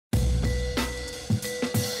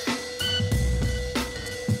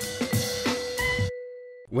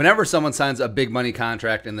Whenever someone signs a big money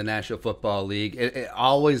contract in the National Football League, it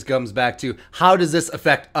always comes back to, how does this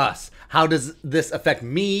affect us? How does this affect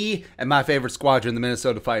me and my favorite squadron, the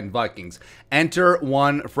Minnesota Vikings? Enter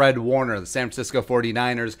one Fred Warner. The San Francisco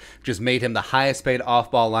 49ers just made him the highest paid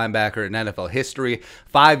off-ball linebacker in NFL history.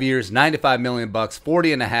 5 years, $95 million,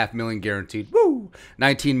 $40.5 million guaranteed. Woo!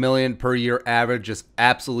 $19 million per year average, just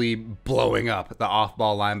absolutely blowing up the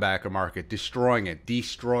off-ball linebacker market, destroying it,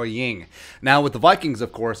 destroying. Now with the Vikings,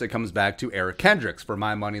 of course, it comes back to Eric Kendricks, for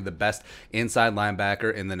my money, the best inside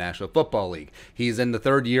linebacker in the National Football League. He's in the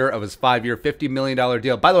third year of his 5-year, $50 million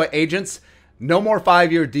deal. By the way, agents, no more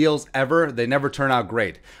 5-year deals ever. They never turn out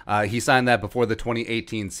great. He signed that before the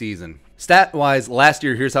 2018 season. Stat-wise, last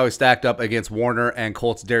year, here's how he stacked up against Warner and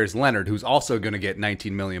Colts' Darius Leonard, who's also going to get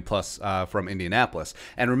 $19 million plus from Indianapolis.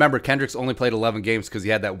 And remember, Kendricks only played 11 games because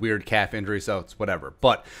he had that weird calf injury, so it's whatever.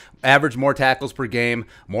 But average more tackles per game,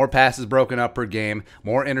 more passes broken up per game,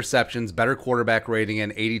 more interceptions, better quarterback rating,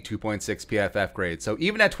 and 82.6 PFF grade. So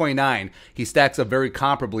even at 29, he stacks up very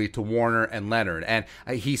comparably to Warner and Leonard, and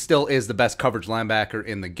he still is the best coverage linebacker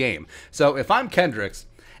in the game. So if I'm Kendricks,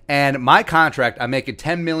 and my contract, I'm making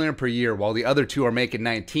 $10 million per year while the other two are making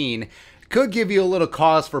 19, could give you a little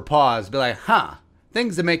cause for pause. Be like, huh.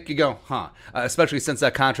 Things that make you go, huh, especially since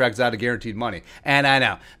that contract's out of guaranteed money. And I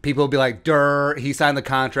know, people will be like, durr, he signed the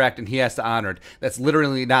contract and he has to honor it. That's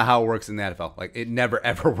literally not how it works in the NFL. Like, it never,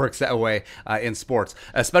 ever works that way in sports,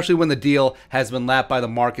 especially when the deal has been lapped by the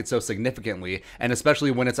market so significantly, and especially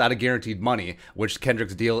when it's out of guaranteed money, which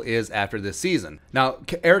Kendrick's deal is after this season. Now,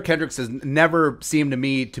 Eric Kendricks has never seemed to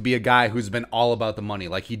me to be a guy who's been all about the money.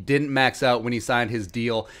 Like, he didn't max out when he signed his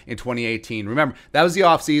deal in 2018. Remember, that was the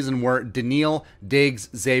offseason where Daniil, Diggs,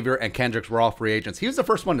 Xavier, and Kendricks were all free agents. He was the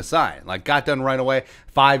first one to sign. Like, got done right away.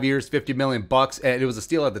 5 years, $50 million, and it was a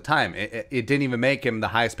steal at the time. It didn't even make him the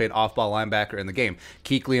highest paid off-ball linebacker in the game.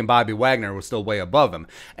 Kuechly and Bobby Wagner were still way above him.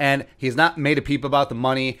 And he's not made a peep about the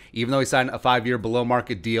money, even though he signed a 5-year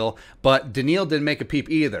below-market deal. But Daniil didn't make a peep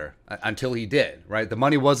either until he did, right? The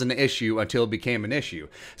money wasn't an issue until it became an issue.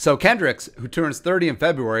 So Kendricks, who turns 30 in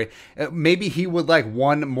February, maybe he would like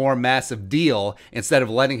one more massive deal instead of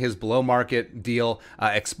letting his below-market deal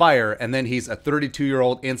expire, and then he's a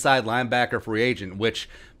 32-year-old inside linebacker free agent, which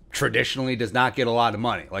traditionally does not get a lot of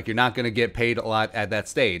money. Like, you're not going to get paid a lot at that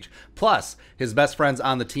stage. Plus, his best friends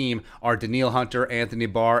on the team are Danielle Hunter, Anthony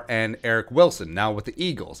Barr, and Eric Wilson, now with the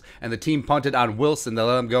Eagles. And the team punted on Wilson to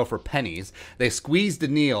let him go for pennies. They squeezed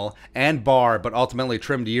Danielle and Barr, but ultimately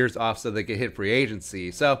trimmed years off so they could hit free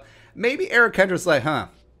agency. So maybe Eric Kendricks like, huh.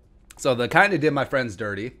 So they kind of did my friends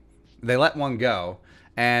dirty. They let one go.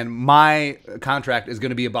 And my contract is going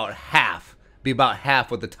to be about half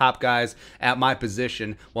what the top guys at my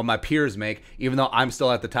position, what my peers make, even though I'm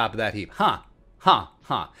still at the top of that heap. Huh.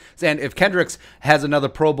 And if Kendricks has another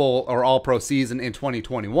Pro Bowl or All-Pro season in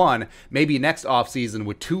 2021, maybe next offseason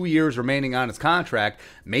with 2 years remaining on his contract,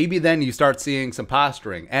 maybe then you start seeing some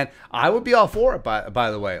posturing. And I would be all for it,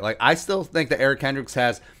 by the way. Like, I still think that Eric Kendricks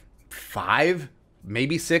has 5,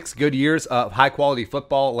 maybe 6 good years of high-quality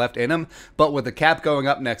football left in him, but with the cap going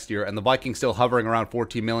up next year and the Vikings still hovering around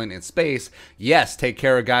 $14 million in space, yes, take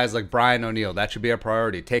care of guys like Brian O'Neill. That should be a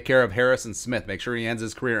priority. Take care of Harrison Smith. Make sure he ends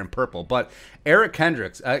his career in purple. But Eric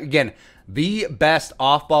Kendricks, again, the best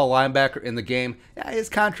off-ball linebacker in the game. Yeah, his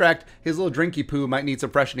contract, his little drinky poo might need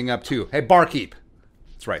some freshening up too. Hey, Barkeep.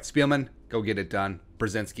 That's right. Spielman, go get it done.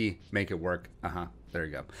 Brzezinski, make it work. There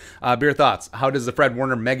you go. Beer thoughts. How does the Fred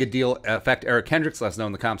Warner mega deal affect Eric Kendricks? Let us know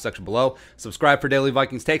in the comment section below. Subscribe for daily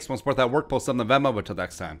Vikings takes. Want to support that work? Post something on Venmo. But until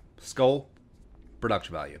next time, Skull,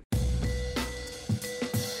 production value.